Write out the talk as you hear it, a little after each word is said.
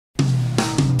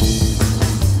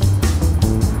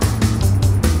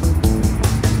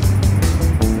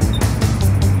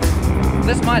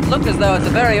this might look as though it's a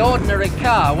very ordinary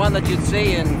car, one that you'd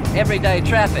see in everyday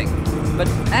traffic, but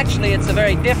actually it's a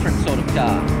very different sort of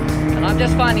car, and I'm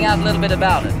just finding out a little bit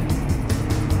about it.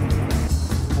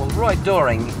 Well, Roy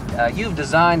Doring, you've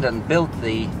designed and built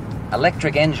the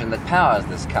electric engine that powers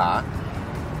this car.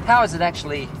 How is it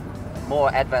actually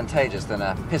more advantageous than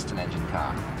a piston engine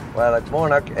car? Well, it's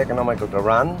more economical to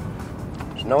run,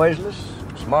 it's noiseless,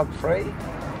 smog-free,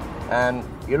 and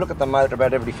you look at the motor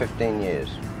about every 15 years.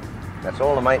 That's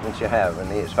all the maintenance you have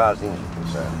as far as the engine's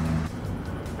concerned.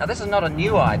 Now, this is not a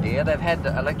new idea. They've had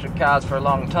electric cars for a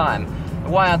long time.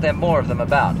 Why aren't there more of them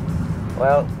about?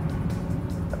 Well,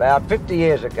 about 50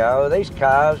 years ago, these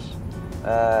cars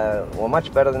were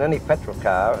much better than any petrol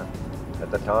car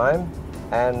at the time.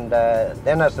 And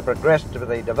then as they progressed to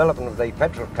the development of the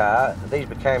petrol car, these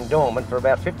became dormant for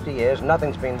about 50 years.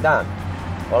 Nothing's been done.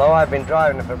 Although I've been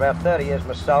driving them for about 30 years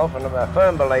myself, and I'm a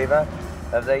firm believer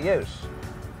of their use.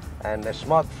 And they're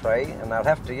smog-free, and they'll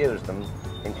have to use them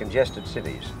in congested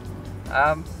cities.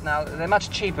 Now, they're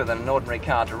much cheaper than an ordinary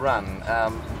car to run.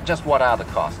 Just what are the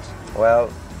costs? Well,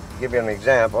 to give you an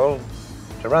example,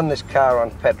 to run this car on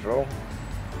petrol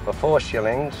for 4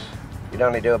 shillings, you'd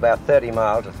only do about 30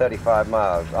 miles or 35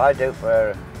 miles. I do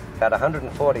for about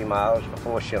 140 miles for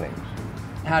 4 shillings.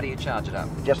 How do you charge it up?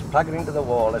 Just plug it into the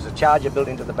wall. There's a charger built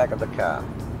into the back of the car.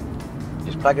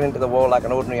 Just plug it into the wall like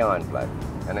an ordinary iron plug,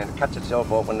 and then it cuts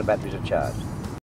itself off when the batteries are charged.